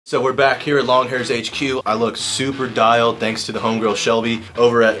So we're back here at Longhairs HQ. I look super dialed thanks to the homegirl Shelby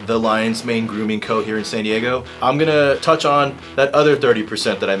over at the Lion's Mane Grooming Co. here in San Diego. I'm gonna touch on that other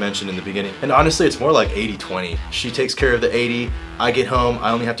 30% that I mentioned in the beginning. And honestly, it's more like 80-20. She takes care of the 80, I get home,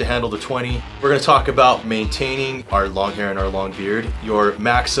 I only have to handle the 20. We're gonna talk about maintaining our long hair and our long beard, your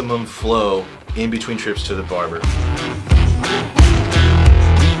maximum flow in between trips to the barber.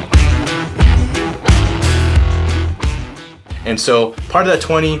 And so part of that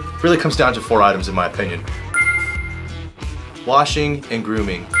 20 really comes down to 4 items in my opinion. Washing and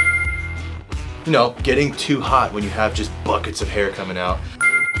grooming. You know, getting too hot when you have just buckets of hair coming out.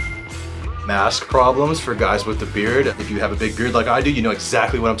 Mask problems for guys with a beard. If you have a big beard like I do, you know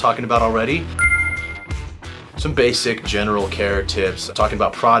exactly what I'm talking about already. Some basic general care tips, talking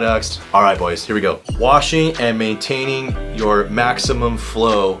about products. All right, boys, here we go. Washing and maintaining your maximum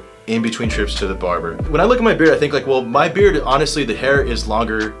flow in between trips to the barber. When I look at my beard, I think like, well, my beard, honestly, the hair is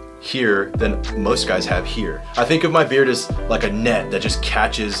longer here than most guys have here. I think of my beard as like a net that just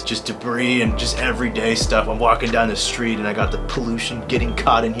catches just debris and just everyday stuff. I'm walking down the street and I got the pollution getting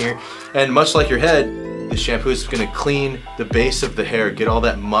caught in here. And much like your head, the shampoo is gonna clean the base of the hair, get all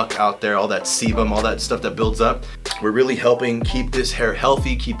that muck out there, all that sebum, all that stuff that builds up. We're really helping keep this hair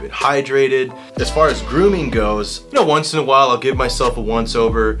healthy, keep it hydrated. As far as grooming goes, you know, once in a while I'll give myself a once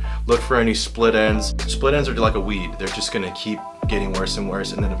over, look for any split ends. Split ends are like a weed. They're just gonna keep getting worse and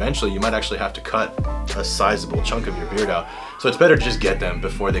worse, and then eventually you might actually have to cut a sizable chunk of your beard out. So it's better to just get them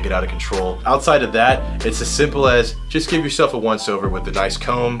before they get out of control. Outside of that, it's as simple as just give yourself a once over with a nice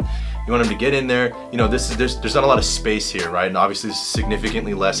comb. You want them to get in there. You know, there's not a lot of space here, right? And obviously there's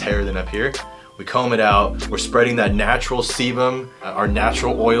significantly less hair than up here. We comb it out. We're spreading that natural sebum, our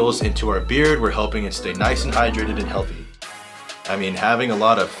natural oils into our beard. We're helping it stay nice and hydrated and healthy. I mean, having a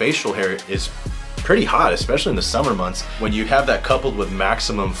lot of facial hair is pretty hot, especially in the summer months. When you have that coupled with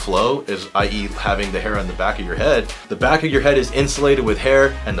maximum flow, i.e. having the hair on the back of your head, the back of your head is insulated with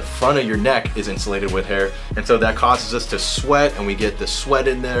hair and the front of your neck is insulated with hair. And so that causes us to sweat and we get the sweat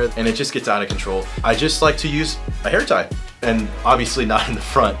in there and it just gets out of control. I just like to use a hair tie. And obviously not in the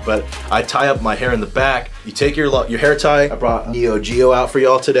front, but I tie up my hair in the back. You take your hair tie. I brought Neo Geo out for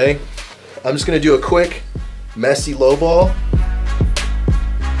y'all today. I'm just gonna do a quick, messy low ball.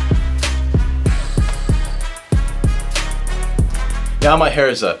 Now my hair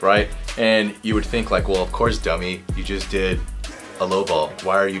is up, right? And you would think like, well, of course, dummy, you just did a low ball.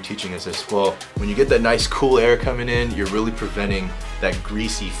 Why are you teaching us this? Well, when you get that nice cool air coming in, you're really preventing that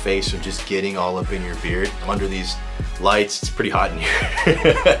greasy face from just getting all up in your beard. Under these lights, it's pretty hot in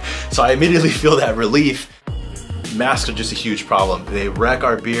here. So I immediately feel that relief. Masks are just a huge problem. They wreck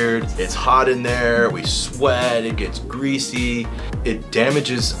our beard. It's hot in there, we sweat, it gets greasy. It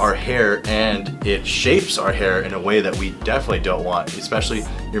damages our hair and it shapes our hair in a way that we definitely don't want. Especially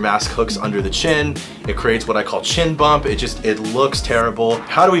your mask hooks under the chin. It creates what I call chin bump. It looks terrible.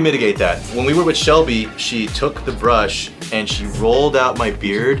 How do we mitigate that? When we were with Shelby, she took the brush and she rolled out my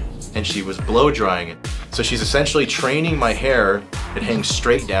beard and she was blow drying it. So she's essentially training my hair. It hangs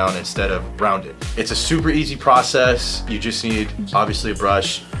straight down instead of rounded. It's a super easy process. You just need, obviously, a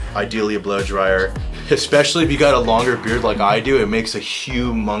brush, ideally a blow dryer. Especially if you got a longer beard like I do, it makes a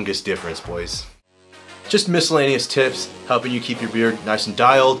humongous difference, boys. Just miscellaneous tips, helping you keep your beard nice and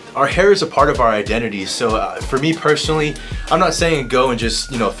dialed. Our hair is a part of our identity, so for me personally, I'm not saying go and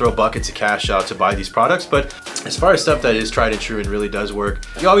just, you know, throw buckets of cash out to buy these products, but as far as stuff that is tried and true and really does work,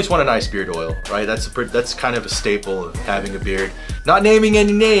 you always want a nice beard oil, right? That's kind of a staple of having a beard. Not naming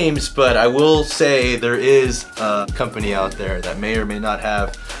any names, but I will say there is a company out there that may or may not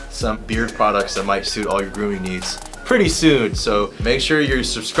have some beard products that might suit all your grooming needs pretty soon. So make sure you're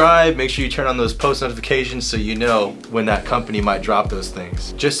subscribed, make sure you turn on those post notifications so you know when that company might drop those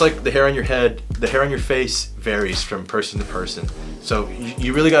things. Just like the hair on your head, the hair on your face varies from person to person. So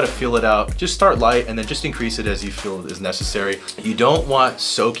you really got to feel it out. Just start light and then just increase it as you feel is necessary. You don't want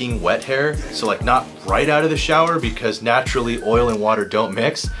soaking wet hair, so like not right out of the shower, because naturally oil and water don't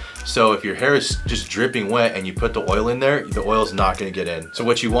mix. So if your hair is just dripping wet and you put the oil in there, the oil is not going to get in. So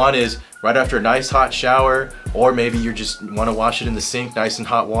what you want is right after a nice hot shower, or maybe you just want to wash it in the sink, nice and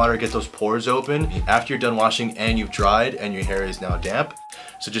hot water, get those pores open. After you're done washing and you've dried and your hair is now damp.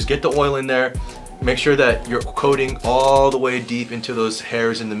 So just get the oil in there. Make sure that you're coating all the way deep into those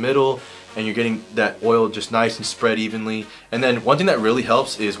hairs in the middle, and you're getting that oil just nice and spread evenly. And then one thing that really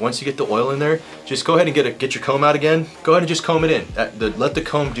helps is once you get the oil in there, just go ahead and get your comb out again. Go ahead and just comb it in. Let the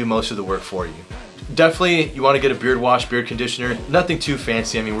comb do most of the work for you. Definitely you want to get a beard wash, beard conditioner. Nothing too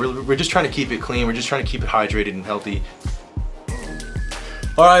fancy. I mean, we're just trying to keep it clean. We're just trying to keep it hydrated and healthy.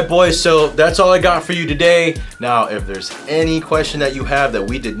 All right, boys, so that's all I got for you today. Now, if there's any question that you have that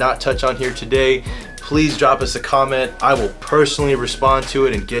we did not touch on here today, please drop us a comment. I will personally respond to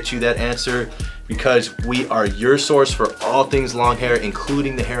it and get you that answer, because we are your source for all things long hair,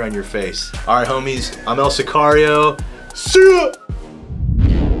 including the hair on your face. All right, homies, I'm El Sicario. See ya!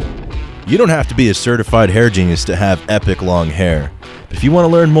 You don't have to be a certified hair genius to have epic long hair. But if you want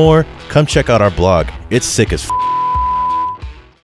to learn more, come check out our blog. It's sick as f.